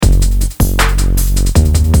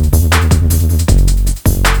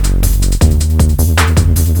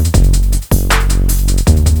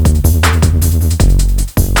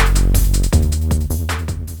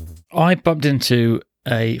I bumped into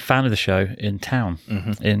a fan of the show in town,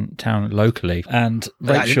 locally, and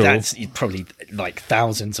Rachel. That's probably like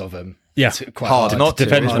thousands of them. Yeah, it's quite hard not to.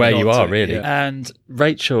 Depends where you are, really. Yeah. And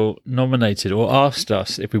Rachel nominated or asked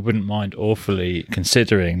us if we wouldn't mind awfully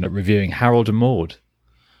considering reviewing Harold and Maude.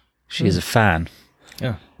 She is a fan.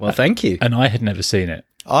 Yeah. Well, thank you. And I had never seen it.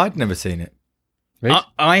 I'd never seen it. Really?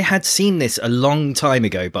 I had seen this a long time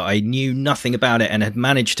ago, but I knew nothing about it and had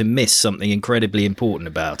managed to miss something incredibly important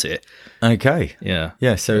about it. Okay. Yeah.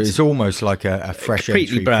 Yeah, so it's almost like a fresh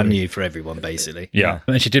completely entry brand for- new for everyone, basically. Yeah.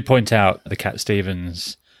 And she did point out the Cat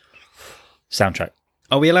Stevens soundtrack.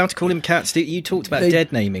 Are we allowed to call him Cat Stevens? You talked about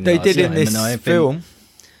dead naming. They last did in time, this and I've film.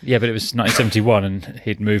 Yeah, but it was 1971 and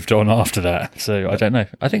he'd moved on after that. So I don't know.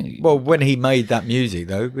 I think... Well, when he made that music,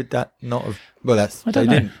 though, would that not have... Well, that's... I don't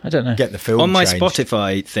know. I don't know. Get the film On my changed.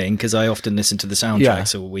 Spotify thing, because I often listen to the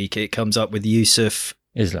soundtracks all week, it comes up with Yusuf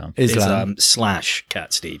Islam /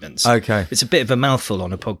 Cat Stevens. Okay. It's a bit of a mouthful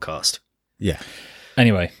on a podcast. Yeah.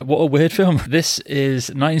 Anyway, what a weird film. This is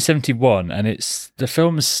 1971, and the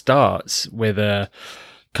film starts with a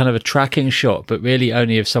kind of a tracking shot, but really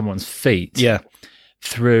only of someone's feet. Yeah.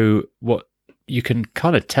 Through what you can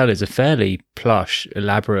kind of tell is a fairly plush,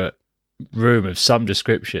 elaborate room of some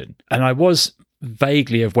description. And I was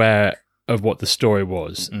vaguely aware of what the story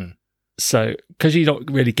was. Mm. So, because you're not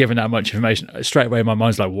really given that much information, straight away my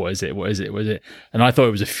mind's like, what is it? What is it? What is it? And I thought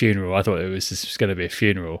it was a funeral. I thought this was going to be a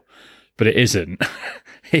funeral. But it isn't.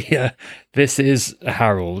 This is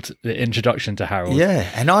Harold, the introduction to Harold. Yeah,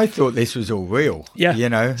 and I thought this was all real. Yeah, you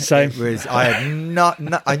know, same. It was. I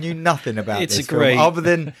had I knew nothing about It's this a great- film other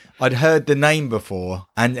than I'd heard the name before,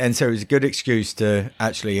 and so it was a good excuse to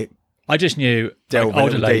actually I just knew delve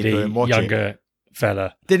older a little lady, deeper and watch younger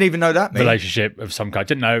fella, didn't even know that. relationship of some kind.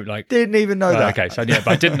 Didn't know Didn't even know that. Okay, so yeah,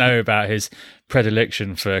 but I didn't know about his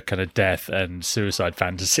predilection for kind of death and suicide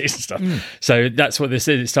fantasies and stuff. So that's what this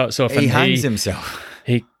is. It starts off He and hangs himself.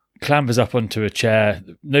 he clambers up onto a chair,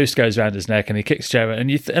 noose goes around his neck, and he kicks the chair.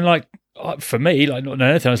 And for me, like not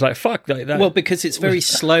knowing anything, I was like, "Fuck!" Like that. Well, because it's very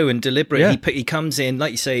slow and deliberate. Yeah. He comes in,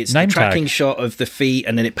 like you say, it's Name the tracking tag. shot of the feet,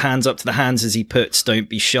 and then it pans up to the hands as he puts "Don't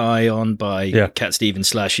Be Shy" on by Cat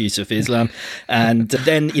Stevens / Yusuf Islam, and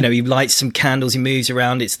then he lights some candles, he moves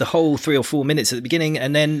around. It's the whole 3 or 4 minutes at the beginning,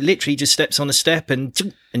 and then literally just steps on a step, and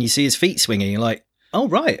you see his feet swinging. You're like, oh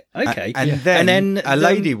right, okay. And then a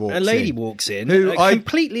lady walks in, who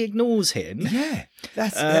completely ignores him. Yeah,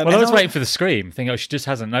 that's. well, I was waiting for the scream, thinking, she just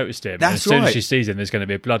hasn't noticed him. That's and as soon as right. she sees him, there's going to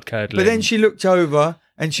be a blood curdling. But then she looked over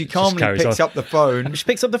and she calmly carries picks on. up the phone, She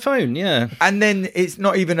picks up the phone, yeah. and then it's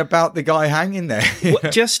not even about the guy hanging there.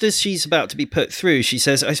 Well, just as she's about to be put through, she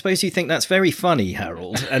says, "I suppose you think that's very funny,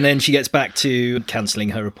 Harold." And then she gets back to cancelling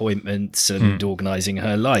her appointments and organising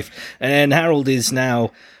her life. And Harold is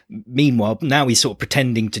meanwhile, he's sort of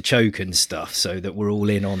pretending to choke and stuff so that we're all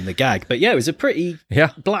in on the gag. But yeah, it was a pretty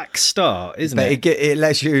black start, isn't it? But it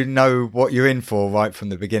lets you know what you're in for right from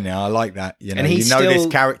the beginning. I like that. And you he's know this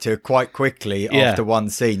still- character quite quickly after one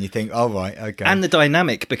scene. You think, oh, right, okay. And the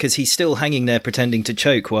dynamic, because he's still hanging there pretending to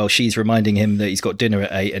choke while she's reminding him that he's got dinner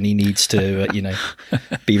at 8 and he needs to,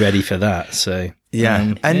 be ready for that. So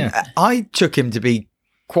I took him to be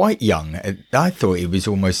quite young. I thought he was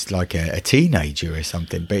almost like a teenager or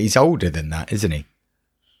something, but he's older than that, isn't he?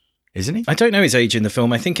 I don't know his age in the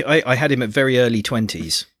film. I think I had him at very early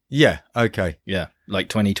 20s. Yeah, okay. Yeah, like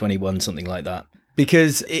 2021, something like that.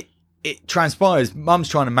 Because it transpires, Mum's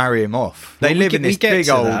trying to marry him off. They live in this big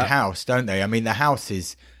old house, don't they? I mean, the house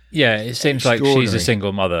is... Yeah, it seems like she's extraordinary. a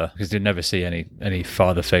single mother because you never see any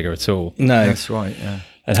father figure at all. No. That's right, yeah.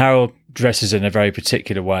 And Harold dresses in a very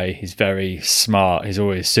particular way. He's very smart. He's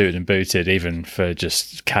always suited and booted, even for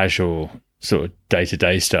just casual sort of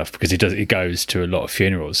day-to-day stuff, because he goes to a lot of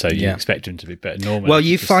funerals, so you expect him to be better normal. Well,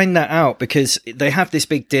 you find that out because they have this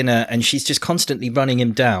big dinner and she's just constantly running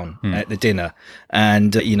him down at the dinner.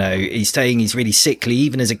 And, he's saying he's really sickly,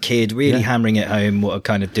 even as a kid, really hammering it home. What a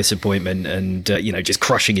kind of disappointment and, just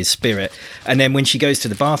crushing his spirit. And then when she goes to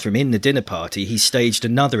the bathroom in the dinner party, he staged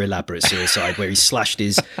another elaborate suicide where he slashed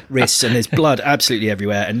his wrists and there's blood absolutely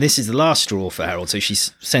everywhere. And this is the last straw for Harold. So she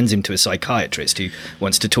sends him to a psychiatrist who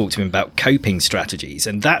wants to talk to him about coping strategies.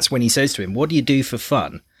 And that's when he says to him, "What do you do for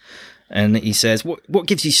fun?" And he says, what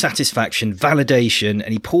gives you satisfaction, validation?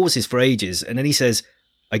 And he pauses for ages. And then he says,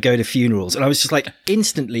 "I go to funerals." And I was just like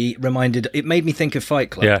instantly reminded, it made me think of Fight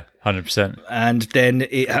Club. Yeah. 100%. And then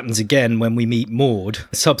it happens again when we meet Maude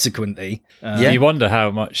subsequently. You wonder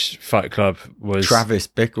how much Fight Club was Travis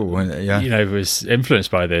Bickle, wasn't it? was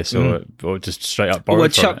influenced by this, or just straight up borrowed. Well,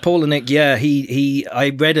 from Chuck it. Palahniuk, I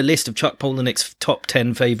read a list of Chuck Palahniuk's top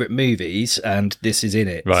 10 favourite movies, and this is in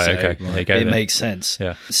it. Right, so okay. There you go, it then. makes sense.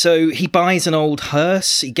 Yeah. So he buys an old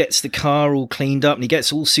hearse, he gets the car all cleaned up, and he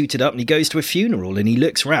gets all suited up, and he goes to a funeral, and he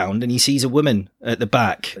looks round, and he sees a woman at the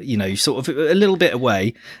back, sort of a little bit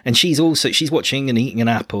away, and she's watching and eating an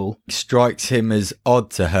apple. Strikes him as odd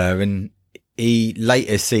to her, and he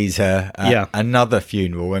later sees her at another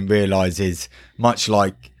funeral and realises, much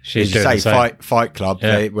like She's as you doing say, the same. Fight Club,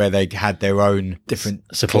 where they had their own different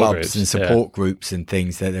Support clubs groups, and support groups and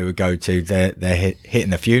things that they would go to. They're hitting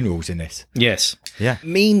the funerals in this. Yes. Yeah.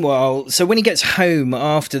 Meanwhile, so when he gets home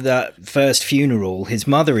after that first funeral, his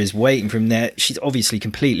mother is waiting for him there. She's obviously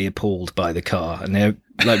completely appalled by the car, and they're,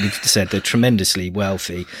 like we've said, they're tremendously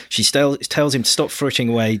wealthy. She tells him to stop fritting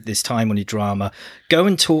away this time on your drama. Go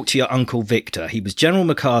and talk to your Uncle Victor. He was General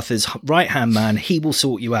MacArthur's right-hand man. He will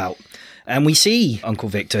sort you out. And we see Uncle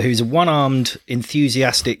Victor, who's a one-armed,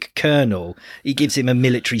 enthusiastic colonel. He gives him a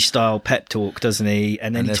military-style pep talk, doesn't he?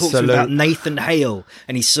 And then he talks about Nathan Hale,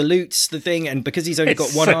 and he salutes the thing. And because he's only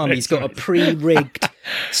got one arm, he's got a pre-rigged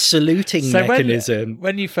saluting mechanism.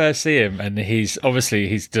 When you first see him, and he's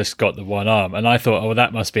just got the one arm, and I thought, oh,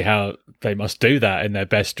 that must be how they must do that in their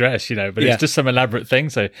best dress, but it's just some elaborate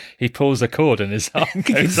thing. So he pulls a cord and his arm goes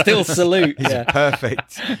He can still salute. It's a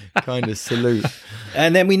perfect kind of salute.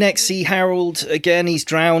 And then we next see Harold again. He's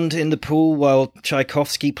drowned in the pool while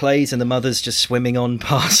Tchaikovsky plays, and the mother's just swimming on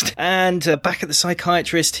past. And back at the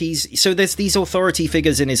psychiatrist, so there's these authority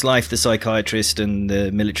figures in his life, the psychiatrist and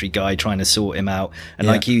the military guy trying to sort him out. And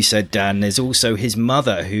like you said, Dan, there's also his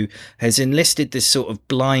mother, who has enlisted this sort of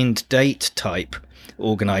blind date type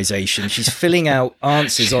organisation. She's filling out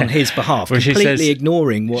answers on his behalf, completely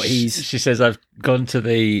ignoring what he's... She says, I've gone to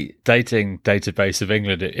the dating database of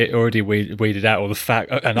England. It already weeded out all the fat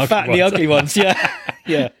and the ugly ones.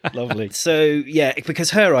 Yeah, lovely. So, because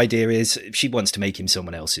her idea is she wants to make him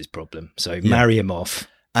someone else's problem. So marry him off.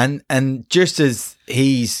 And just as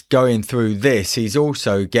he's going through this, he's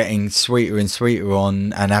also getting sweeter and sweeter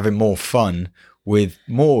on and having more fun with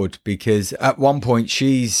Maude, because at one point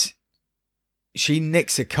she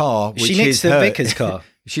nicks a car. She nicks the vicar's car.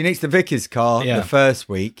 She nicks the vicar's car the first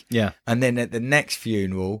week. Yeah. And then at the next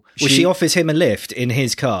funeral... she offers him a lift in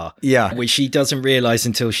his car. Yeah. Which she doesn't realise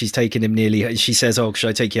until she's taken him nearly... She says, oh,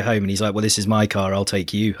 should I take you home? And he's like, well, this is my car. I'll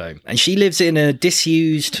take you home. And she lives in a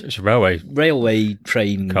disused... It's a railway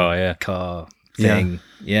train car thing.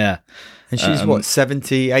 Yeah. And she's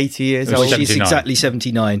 70, 80 years old? She's exactly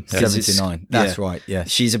 79. 79. That's right, yes.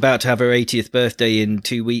 She's about to have her 80th birthday in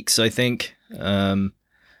 2 weeks, I think. And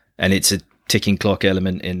it's a ticking clock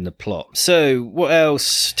element in the plot. So what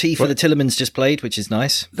else? Tea for the Tillermans just played, which is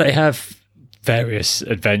nice. They have various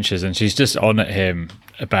adventures, and she's just on at him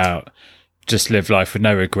about just live life with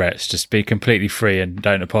no regrets, just be completely free and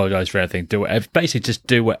don't apologise for anything. Basically just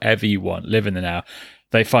do whatever you want, live in the now.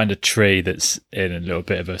 They find a tree that's in a little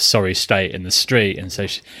bit of a sorry state in the street, and so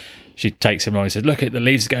she takes him along and says, look, the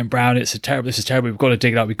leaves are going brown, this is terrible, we've got to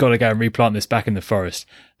dig it up, we've got to go and replant this back in the forest.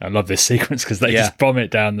 I love this sequence because they just bomb it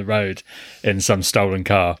down the road in some stolen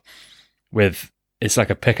car it's like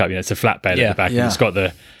a pickup, it's a flatbed at the back, and it's got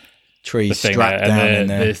the tree strapped there, down and in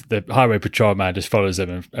there. the highway patrol man just follows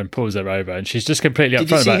them and pulls them over, and she's just completely upfront.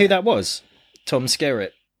 Did you see who that was? Tom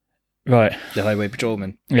Skerritt. Right. The highway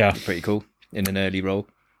patrolman. Yeah. Pretty cool. In an early role.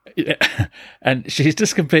 Yeah. And she's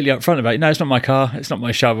just completely upfront about it. No, it's not my car. It's not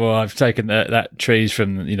my shovel. I've taken that trees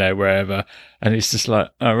from, wherever. And it's just like,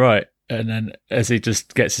 oh, right. And then as he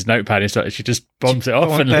just gets his notepad, she just bombs it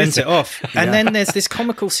off and burns it off. And then there's this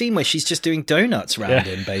comical scene where she's just doing donuts around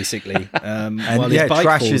him, basically. And while his bike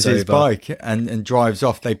trashes his over. bike and drives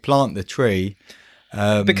off. They plant the tree.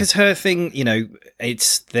 Because her thing,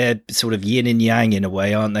 it's they're sort of yin and yang in a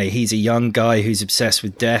way, aren't they? He's a young guy who's obsessed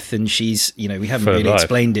with death, and she's, we haven't really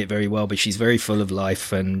explained it very well, but she's very full of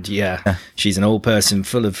life, and she's an old person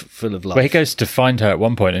full of life. Well, he goes to find her at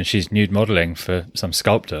one point, and she's nude modelling for some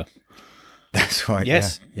sculptor. That's right.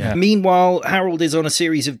 Yes. Yeah. Meanwhile, Harold is on a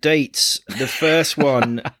series of dates. The first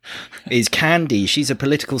one is Candy. She's a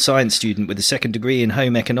political science student with a second degree in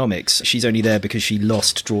home economics. She's only there because she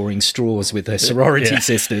lost drawing straws with her sorority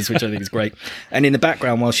sisters, which I think is great. And in the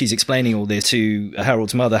background, while she's explaining all this to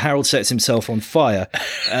Harold's mother, Harold sets himself on fire.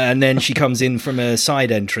 And then she comes in from a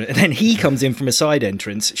side entrance. And then he comes in from a side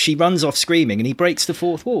entrance. She runs off screaming, and he breaks the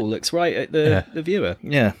fourth wall, looks right at the viewer.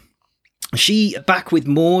 Yeah. She, back with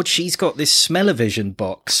Maude, she's got this smell-o-vision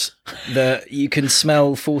box that you can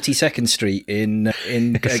smell 42nd Street in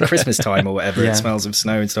Christmas time or whatever. It smells of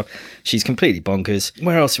snow and stuff. She's completely bonkers.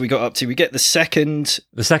 Where else have we got up to? We get the second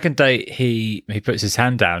date. He puts his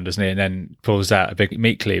hand down, doesn't he, and then pulls out a big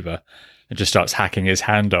meat cleaver and just starts hacking his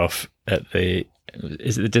hand off at the...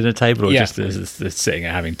 Is it the dinner table or just sitting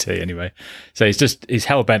and having tea anyway? So he's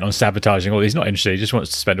hell bent on sabotaging all. He's not interested. He just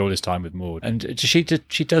wants to spend all his time with Maude, and she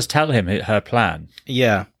does tell him her plan.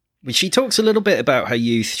 Yeah, she talks a little bit about her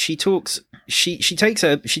youth. She takes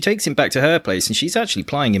him back to her place, and she's actually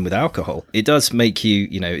plying him with alcohol. It does make you,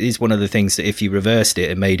 it is one of the things that if you reversed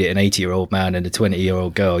it and made it an 80-year-old man and a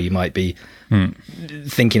 20-year-old girl, you might be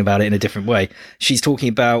thinking about it in a different way. She's talking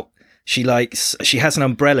about. She has an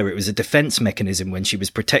umbrella. It was a defense mechanism when she was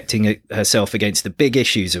protecting herself against the big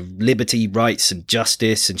issues of liberty, rights, and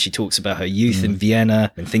justice. And she talks about her youth in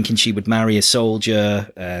Vienna and thinking she would marry a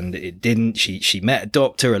soldier, and it didn't. She met a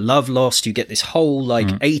doctor, a love lost. You get this whole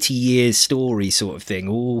 80 years story sort of thing,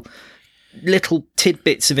 all little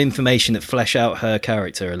tidbits of information that flesh out her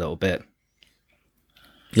character a little bit.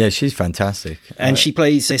 Yeah, she's fantastic. And she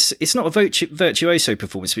plays this, it's not a virtuoso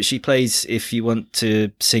performance, but she plays If You Want to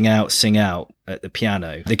Sing Out at the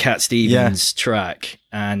piano, the Cat Stevens track.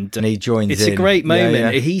 And he joins in. It's a great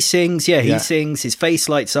moment. He sings, he sings, his face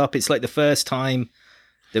lights up. It's like the first time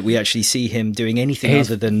that we actually see him doing anything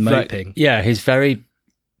other than moping. He's very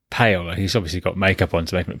pale. He's obviously got makeup on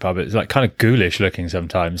to make him look pale, but it's like kind of ghoulish looking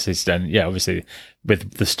sometimes. Obviously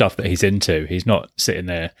with the stuff that he's into, he's not sitting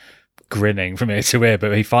there grinning from ear to ear,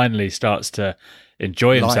 but he finally starts to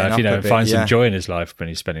enjoy himself, and finds some joy in his life when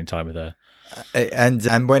he's spending time with her.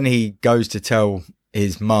 And when he goes to tell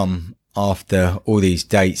his mum after all these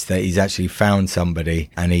dates that he's actually found somebody,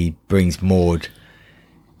 and he brings Maude,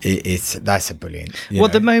 that's a brilliant.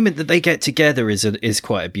 The moment that they get together is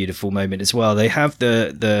quite a beautiful moment as well. They have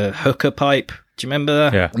the hookah pipe. Do you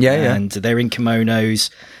remember that? Yeah. And they're in kimonos,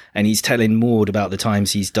 and he's telling Maude about the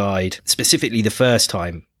times he's died, specifically the first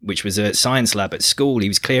time, which was a science lab at school. He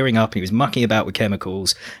was clearing up, he was mucking about with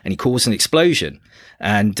chemicals, and he caused an explosion.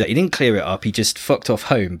 And he didn't clear it up, he just fucked off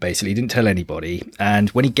home, basically. He didn't tell anybody. And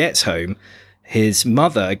when he gets home, his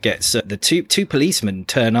mother gets the two policemen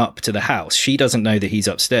turn up to the house. She doesn't know that he's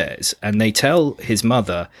upstairs, and they tell his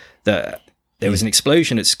mother that there was an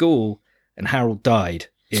explosion at school and Harold died.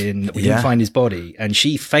 We didn't find his body, and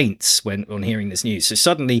she faints on hearing this news. So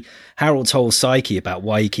suddenly Harold's whole psyche about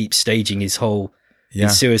why he keeps staging his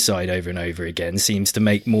suicide over and over again seems to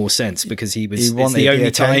make more sense, because it's the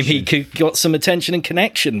only time he got some attention and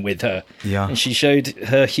connection with her. And she showed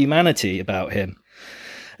her humanity about him.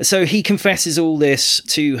 So he confesses all this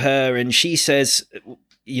to her, and she says,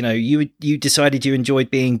 you decided you enjoyed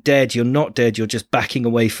being dead. You're not dead. You're just backing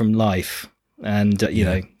away from life. And,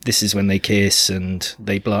 this is when they kiss and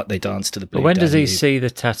they dance to the Blue But when does he Danube. see the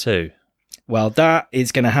tattoo? Well, that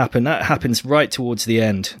is going to happen. That happens right towards the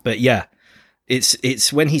end. But yeah,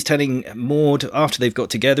 it's when he's telling Maude after they've got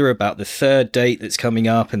together about the third date that's coming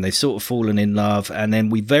up, and they've sort of fallen in love. And then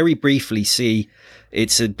we very briefly see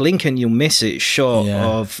it's a blink and you'll miss it shot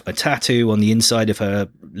of a tattoo on the inside of her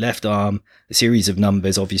left arm, a series of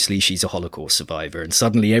numbers. Obviously, she's a Holocaust survivor, and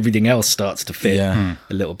suddenly everything else starts to fit a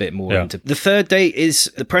little bit more into. The third date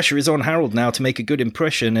the pressure is on Harold now to make a good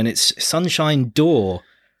impression, and it's Sunshine Door,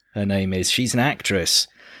 her name is. She's an actress.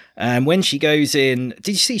 And when she goes in, did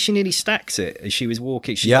you see she nearly stacks it as she was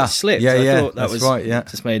walking? She got slipped. I thought that was right. Yeah,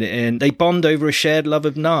 just made it in. They bond over a shared love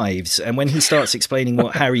of knives. And when he starts explaining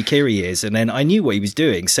what Harry Kiri is, and then I knew what he was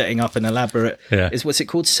doing, setting up an elaborate, what's it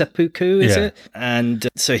called? Seppuku, is it? And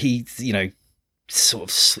so he,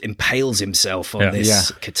 sort of impales himself on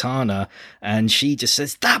this katana, and she just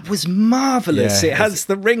says, that was marvelous. It has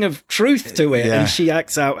the ring of truth to it. And she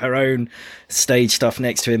acts out her own stage stuff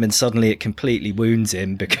next to him, and suddenly it completely wounds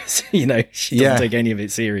him because she doesn't take any of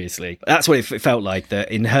it seriously. That's what it felt like,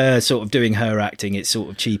 that in her sort of doing her acting, it sort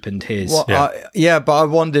of cheapened his. But I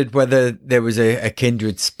wondered whether there was a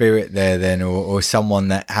kindred spirit there then, or someone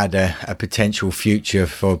that had a potential future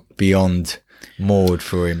for beyond Maude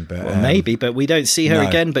for him. But maybe, but we don't see her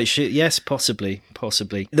again. But possibly.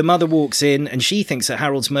 The mother walks in, and she thinks that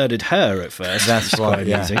Harold's murdered her at first. That's right.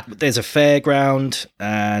 There's a fairground,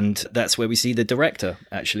 and that's where we see the director,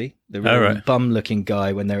 actually, the real bum-looking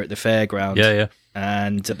guy when they're at the fairground.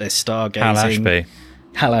 And they're stargazing.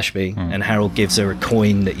 Hal Ashby. And Harold gives her a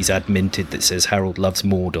coin that he's had minted that says Harold loves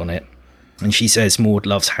Maude on it. And she says Maude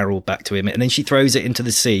loves Harold back to him, and then she throws it into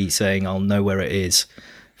the sea, saying, I'll know where it is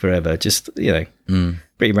forever. Just,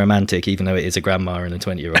 pretty romantic, even though it is a grandma and a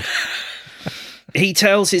 20-year-old. He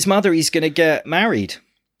tells his mother he's going to get married,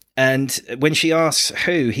 And when she asks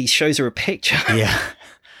who, he shows her a picture. Yeah.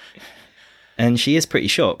 And she is pretty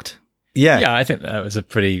shocked. Yeah, I think that was a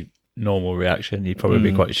pretty normal reaction. You'd probably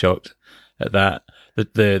be quite shocked at that.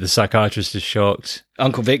 The psychiatrist is shocked.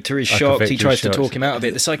 Uncle Victor is shocked. He tries to talk him out of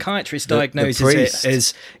it. The psychiatrist diagnoses it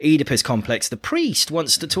as Oedipus complex. The priest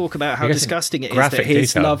wants to talk about how disgusting it is that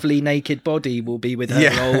his lovely naked body will be with her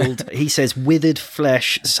old... He says withered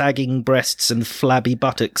flesh, sagging breasts and flabby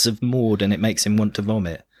buttocks of Maude, and it makes him want to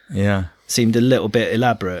vomit. Yeah. Seemed a little bit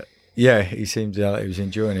elaborate. Yeah, he seemed like he was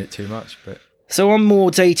enjoying it too much, but... So on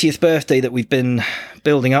Maude's 80th birthday that we've been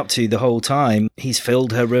building up to the whole time, he's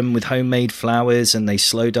filled her room with homemade flowers and they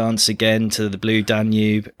slow dance again to the Blue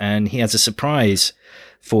Danube, and he has a surprise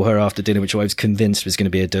for her after dinner, which I was convinced was going to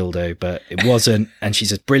be a dildo, but it wasn't. And she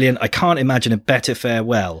says, brilliant, I can't imagine a better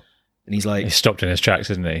farewell. And he's like... He stopped in his tracks,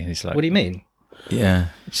 didn't he? He's like... What do you mean? Yeah.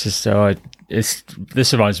 It's just...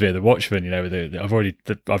 this reminds me of The Watchmen, I've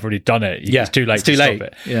already done it. It's too late to stop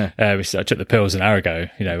it. Yeah. I took the pills an hour ago,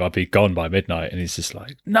 I'll be gone by midnight. And he's just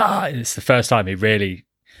like, no. And it's the first time he really...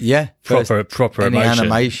 Yeah. Proper any emotion.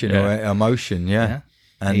 Animation or emotion, yeah.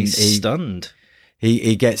 And he's stunned.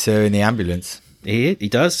 He gets her in the ambulance. He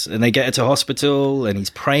does. And they get her to hospital and he's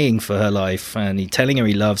praying for her life and he's telling her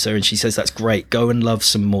he loves her. And she says, that's great. Go and love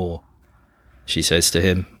some more, she says to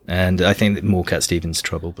him. And I think that more Cat Stevens'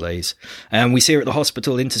 trouble plays. And we see her at the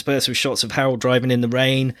hospital interspersed with shots of Harold driving in the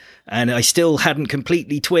rain. And I still hadn't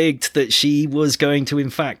completely twigged that she was going to, in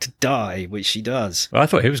fact, die, which she does. Well, I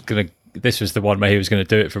thought this was the one where he was going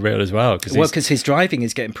to do it for real as well. Because his driving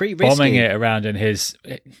is getting pretty risky. Bombing it around in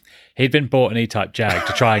he'd been bought an E-Type Jag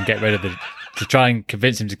to try and get rid of to try and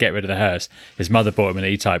convince him to get rid of the hearse. His mother bought him an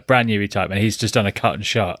E-Type, brand new E-Type, and he's just done a cut and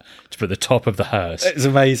shut to put the top of the hearse. It's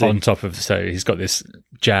amazing. On top of, so he's got this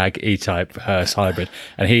Jag E-Type hearse hybrid,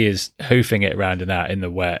 and he is hoofing it around in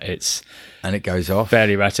the wet. And it goes off.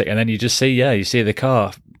 Fairly erratic. And then you just see the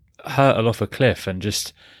car hurtle off a cliff and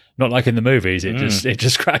just, not like in the movies, it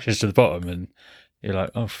just crashes to the bottom and you're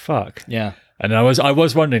like, oh, fuck. Yeah. And I was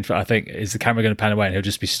wondering, I think, is the camera going to pan away and he'll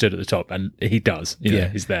just be stood at the top? And he does.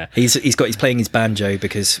 He's there. He's playing his banjo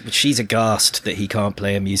because she's aghast that he can't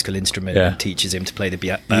play a musical instrument and teaches him to play the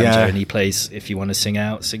banjo. And he plays, if you want to sing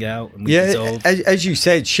out, and we dissolve. As you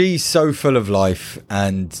said, she's so full of life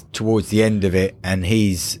and towards the end of it, and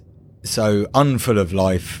he's so unfull of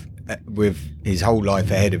life with his whole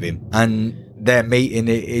life ahead of him. And their meeting,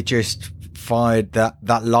 it just fired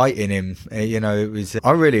that light in him. It was,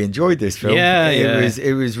 I really enjoyed this film.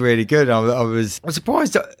 It was really good. I was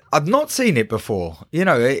surprised that I've not seen it before,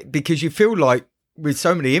 because you feel like with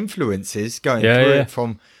so many influences going through it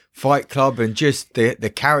from Fight Club and just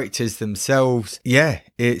the characters themselves.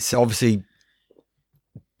 It's obviously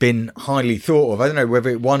been highly thought of. I don't know whether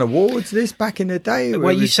it won awards this back in the day.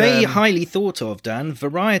 Well, you say highly thought of, Dan.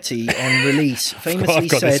 Variety on release famously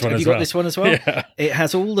said, have you got this one as well? Yeah. It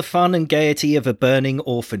has all the fun and gaiety of a burning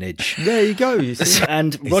orphanage. There you go. You see?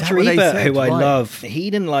 And Roger Ebert, who I love, he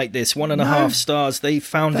didn't like this. 1.5 stars. They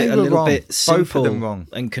found it a little bit simple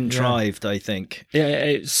and contrived, I think. Yeah,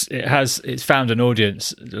 it's found an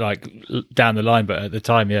audience like down the line, but at the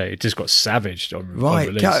time, it just got savaged on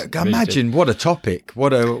release. Imagine what a topic.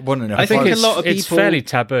 I think a lot of people, it's fairly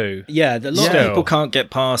taboo. Yeah, a lot of people can't get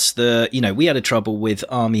past we had a trouble with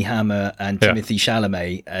Armie Hammer and Timothée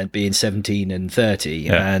Chalamet and being 17 and 30,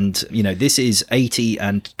 and this is 80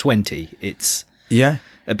 and 20. It's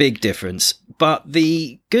a big difference. But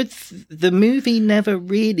the movie never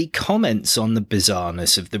really comments on the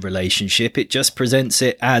bizarreness of the relationship. It just presents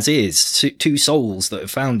it as is, two souls that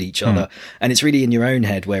have found each other. And it's really in your own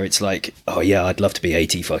head where it's like, oh yeah, I'd love to be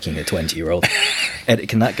 80 fucking a 20-year-old. Edit,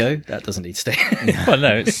 can that go? That doesn't need to stay. Well,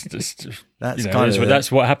 no, it's just...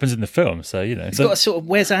 that's what happens in the film, so It's got a sort of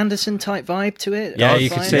Wes Anderson type vibe to it. Yeah,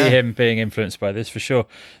 you can see him being influenced by this for sure.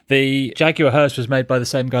 The Jaguar hearse was made by the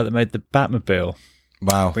same guy that made the Batmobile.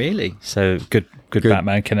 Wow, really? So good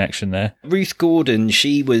Batman connection there. Ruth Gordon,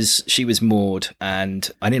 she was Maude, and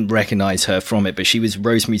I didn't recognise her from it, but she was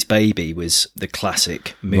Rosemary's Baby, was the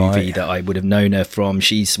classic movie that I would have known her from.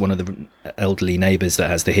 She's one of the elderly neighbours that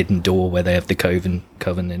has the hidden door where they have the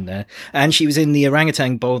coven in there, and she was in the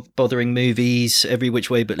orangutan bothering movies, Every Which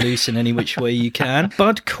Way But Loose and Any Which Way You Can.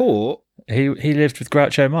 Bud Cort, he lived with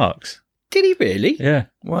Groucho Marx. Did he really? Yeah.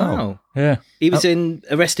 Wow. Yeah. He was in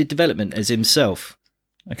Arrested Development as himself.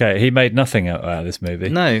 Okay, he made nothing out of this movie.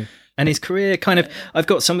 No. And his career I've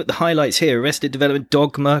got some of the highlights here. Arrested Development,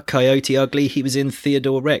 Dogma, Coyote Ugly. He was in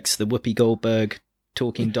Theodore Rex, the Whoopi Goldberg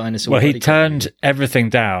talking dinosaur. Well, he turned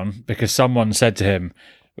everything down because someone said to him,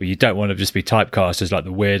 well, you don't want to just be typecast as like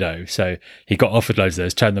the weirdo. So he got offered loads of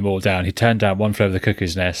those, turned them all down. He turned down One Flew Over the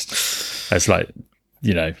Cuckoo's Nest as like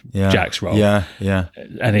Jack's role. Yeah.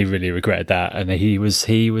 And he really regretted that. And he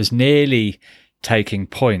was nearly taking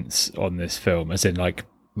points on this film, as in like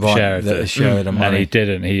share of the money. And he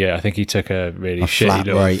didn't. I think he took a really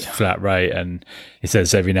shitty flat rate, and he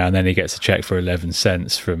says every now and then he gets a check for 11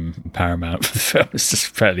 cents from Paramount for the film. It's just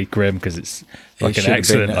fairly grim because it's fucking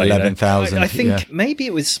excellent. 11,000. I think maybe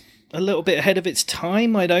it was a little bit ahead of its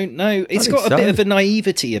time. I don't know. It's got a bit of a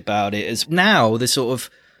naivety about it. As now, the sort of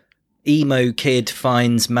emo kid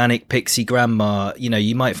finds manic pixie grandma.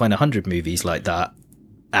 You might find 100 movies like that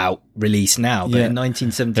released now, but in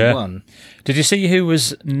 1971. Did you see who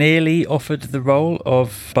was nearly offered the role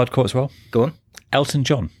of Bud Courtswell? Go on. Elton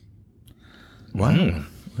John. Wow.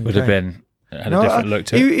 Would have been had a different look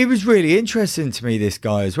to it. He was really interesting to me, this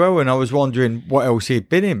guy as well, and I was wondering what else he'd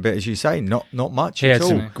been in, but as you say, not much he at had all.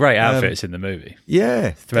 some great outfits in the movie.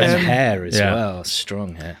 Yeah. And hair as well,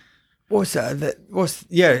 strong hair. What's that?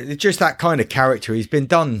 Just that kind of character. He's been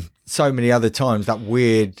done so many other times, that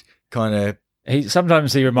weird kind of...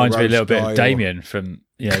 Sometimes he reminds me a little bit of Damien from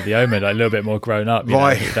The Omen, like a little bit more grown up.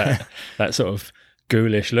 Right. That sort of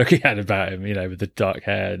ghoulish look he had about him, with the dark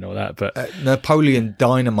hair and all that. But Napoleon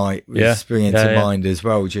Dynamite was springing to mind as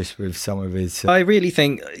well, just with some of his... I really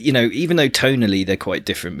think, even though tonally they're quite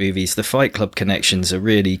different movies, the Fight Club connections are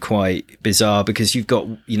really quite bizarre, because you've got,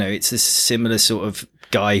 it's this similar sort of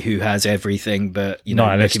guy who has everything, but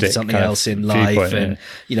looking for something else in life, and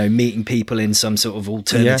meeting people in some sort of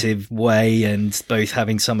alternative way, and both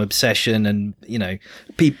having some obsession, and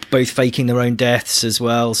both faking their own deaths as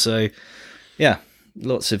well. So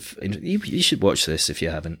lots of... You should watch this if you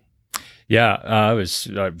haven't. I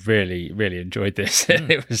really, really enjoyed this.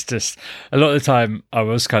 It was just a lot of the time I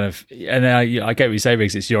was kind of, and then I get what you say,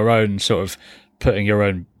 Riggs, it's your own sort of putting your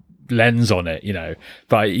own lens on it,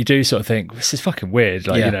 but you do sort of think, this is fucking weird,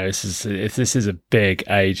 this is a big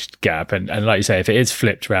age gap, and like you say, if it is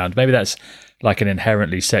flipped around, maybe that's like an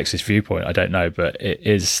inherently sexist viewpoint, I don't know, but it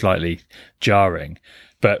is slightly jarring.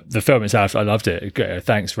 But the film itself, I loved it.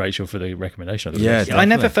 Thanks, Rachel, for the recommendation. I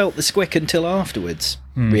never felt the squick until afterwards,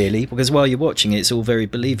 really, because while you're watching it, it's all very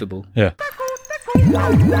believable. Yeah.